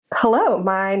Hello,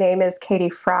 my name is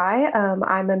Katy Fry.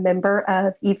 I'm a member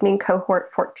of Evening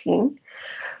Cohort 14.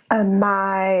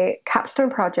 My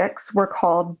capstone projects were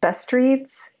called Best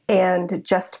Reads and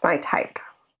Just My Type.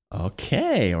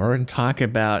 Okay, we're going to talk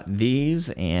about these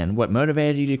and what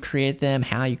motivated you to create them,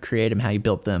 how you create them, how you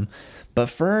built them. But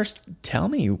first, tell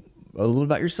me a little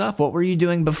about yourself. What were you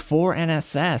doing before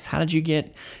NSS? How did you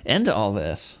get into all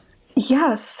this?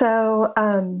 I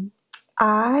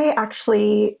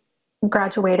actually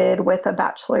graduated with a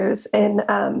bachelor's in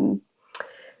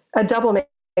a double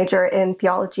major in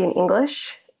theology and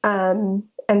English. And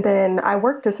then I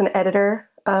worked as an editor,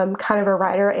 kind of a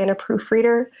writer and a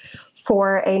proofreader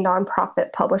for a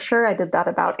nonprofit publisher. I did that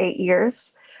about 8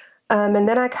 years. And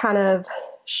then I kind of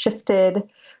shifted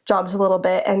jobs a little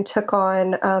bit and took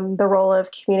on the role of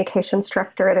communications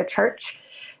director at a church.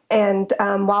 And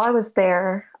while I was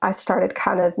there, I started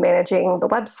kind of managing the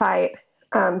website,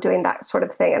 doing that sort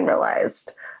of thing, and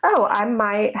realized, oh, I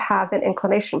might have an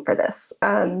inclination for this.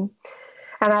 And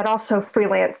I'd also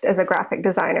freelanced as a graphic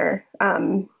designer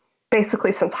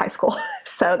basically since high school.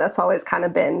 So that's always kind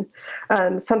of been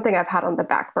something I've had on the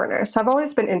back burner. So I've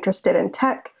always been interested in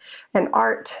tech and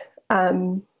art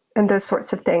and those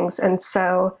sorts of things. And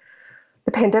so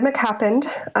the pandemic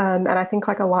happened. And I think,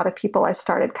 like a lot of people, I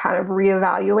started kind of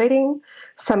reevaluating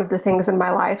some of the things in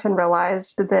my life and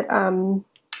realized that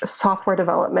software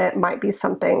development might be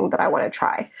something that I want to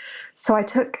try. So I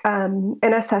took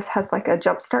NSS has like a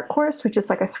jumpstart course, which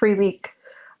is like a 3 week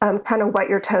kind of wet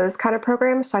your toes kind of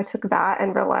program. So I took that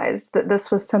and realized that this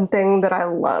was something that I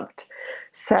loved.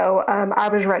 So I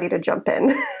was ready to jump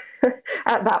in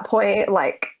at that point,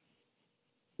 like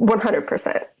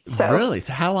 100%. So Really?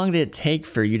 So, how long did it take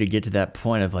for you to get to that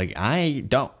point of like, I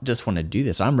don't just want to do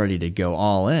this, I'm ready to go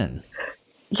all in?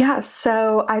 yeah,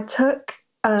 so I took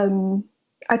the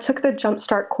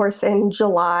Jumpstart course in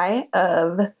July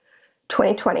of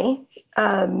 2020,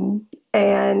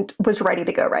 and was ready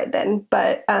to go right then,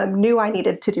 but knew I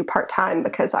needed to do part time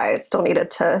because I still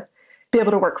needed to be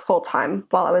able to work full time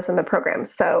while I was in the program.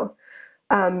 So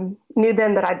knew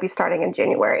then that I'd be starting in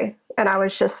January, and I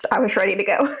was ready to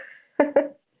go.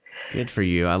 Good for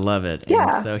you. I love it. And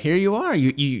Yeah. so here you are.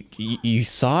 You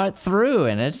saw it through,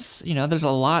 and it's there's a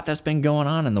lot that's been going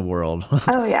on in the world.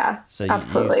 Oh yeah. So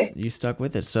Absolutely. you stuck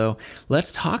with it. So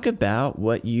let's talk about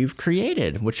what you've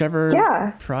created, whichever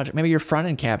Yeah. project, maybe your front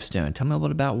end capstone. Tell me a little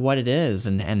bit about what it is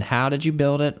and how did you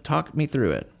build it? Talk me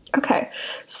through it. Okay.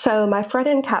 So my front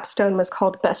end capstone was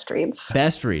called Best Reads.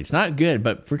 Best reads, not good,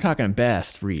 but we're talking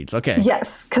best reads. Okay.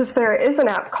 Yes, because there is an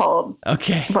app called,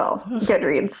 Okay. well,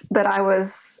 Goodreads that I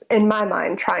was, in my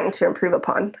mind, trying to improve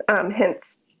upon,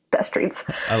 hence Best Reads.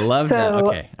 I love that. So,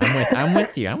 Okay. I'm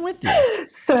with you. I'm with you.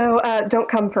 don't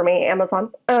come for me,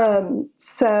 Amazon.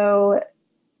 It's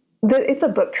a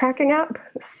book tracking app.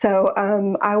 So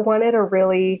I wanted a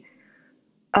really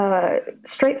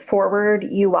straightforward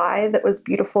UI that was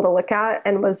beautiful to look at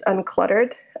and was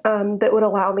uncluttered, that would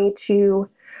allow me to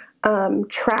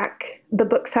track the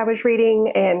books I was reading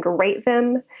and rate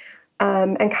them,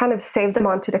 and kind of save them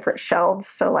onto different shelves.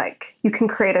 So, like, you can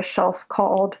create a shelf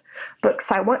called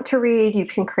Books I Want to Read. You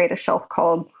can create a shelf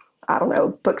called, I don't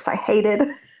know, Books I Hated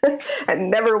and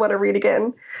never want to read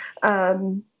again.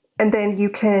 And then you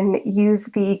can use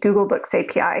the Google Books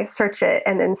API, search it,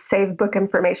 and then save book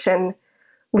information,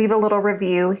 leave a little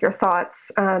review, your thoughts.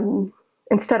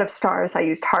 Instead of stars, I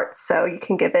used hearts. So you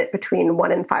can give it between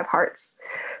 1 and 5 hearts.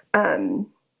 Um,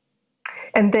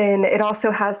 and then it also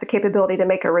has the capability to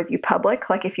make a review public.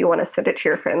 Like, if you want to send it to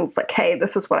your friends, like, hey,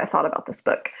 this is what I thought about this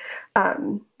book.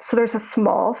 So there's a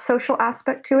small social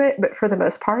aspect to it, but for the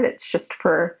most part, it's just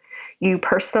for you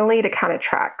personally to kind of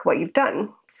track what you've done.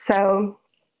 So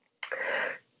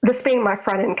this being my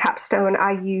front end capstone,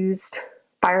 I used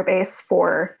Firebase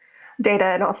for data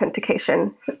and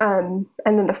authentication. And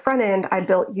then the front end I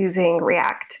built using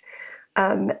React.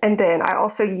 And then I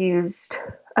also used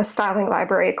a styling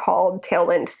library called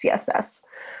Tailwind CSS,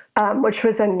 which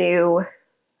was a new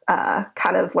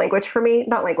kind of language for me,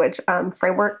 not language,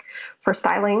 framework for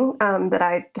styling, that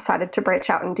I decided to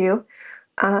branch out and do.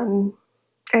 And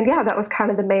yeah, that was kind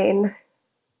of the main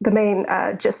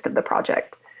gist of the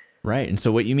project. Right. And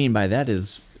so what you mean by that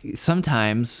is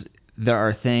sometimes there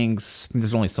are things,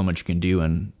 there's only so much you can do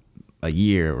in a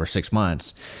year or 6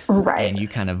 months. Right. And you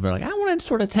kind of are like, I want to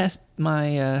sort of test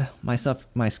my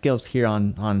skills here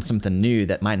on something new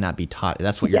that might not be taught.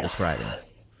 That's what you're Yes. describing.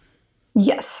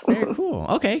 Yes. Very cool.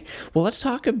 Okay. Well, let's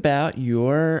talk about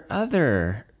your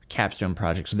other capstone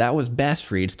project. So that was Best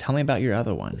Reads. Tell me about your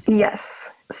other one. Yes.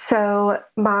 So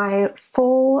my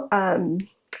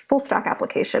full stack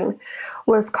application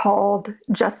was called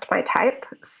Just My Type.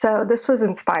 So this was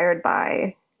inspired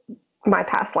by my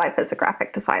past life as a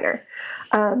graphic designer.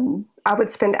 I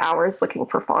would spend hours looking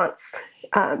for fonts,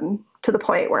 to the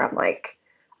point where I'm like,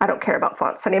 I don't care about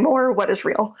fonts anymore. What is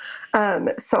real?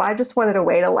 So I just wanted a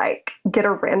way to like get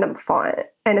a random font,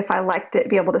 and if I liked it,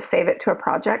 be able to save it to a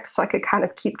project so I could kind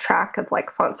of keep track of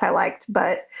like fonts I liked,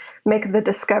 but make the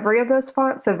discovery of those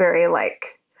fonts a very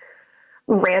like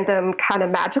random kind of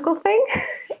magical thing.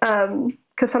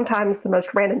 Because sometimes the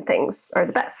most random things are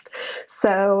the best.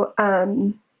 So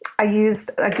I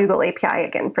used a Google API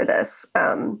again for this,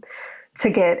 to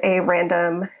get a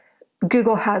random.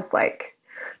 Google has like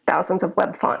thousands of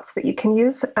web fonts that you can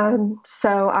use.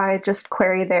 So I just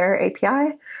query their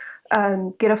API,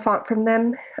 get a font from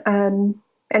them.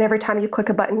 And every time you click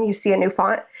a button, you see a new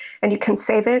font, and you can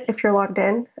save it if you're logged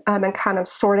in, and kind of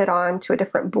sort it on to a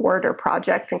different board or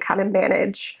project and kind of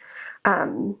manage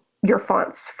your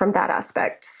fonts from that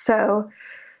aspect. So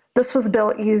this was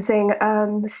built using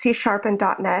C# and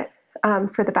 .NET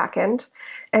for the backend,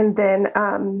 and then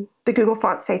the Google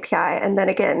Fonts API, and then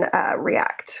again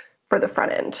React for the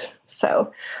front end.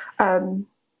 So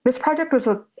this project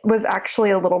was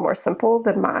actually a little more simple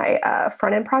than my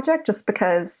front end project, just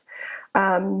because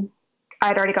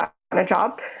I'd already gotten a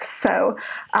job. So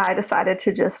I decided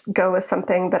to just go with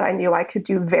something that I knew I could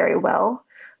do very well,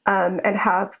 and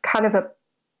have kind of a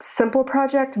simple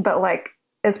project, but like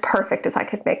as perfect as I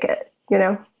could make it, you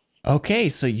know? Okay,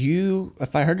 so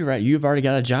if I heard you right, you've already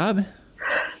got a job?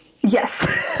 Yes.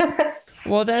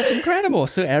 Well, that's incredible.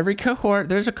 So every cohort,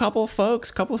 there's a couple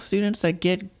students that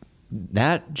get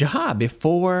that job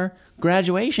before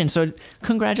graduation. So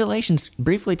congratulations.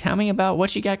 Briefly tell me about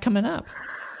what you got coming up.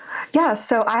 Yeah,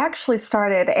 so I actually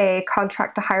started a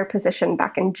contract to hire position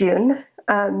back in June,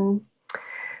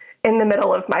 in the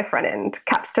middle of my front end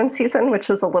capstone season, which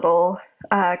was a little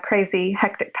crazy,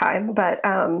 hectic time, but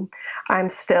I'm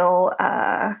still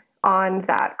on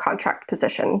that contract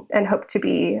position and hope to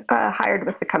be hired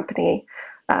with the company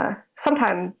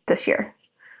sometime this year.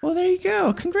 Well, there you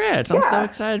go. Congrats. I'm so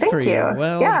excited for you.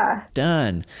 Well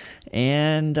done.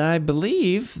 And I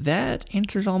believe that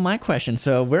answers all my questions.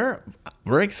 So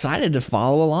we're excited to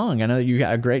follow along. I know you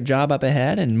got a great job up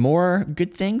ahead, and more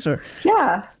good things or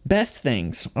best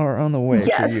things are on the way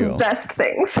for you. Yes, best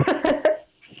things.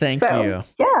 Thank you.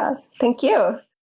 Yeah, thank you.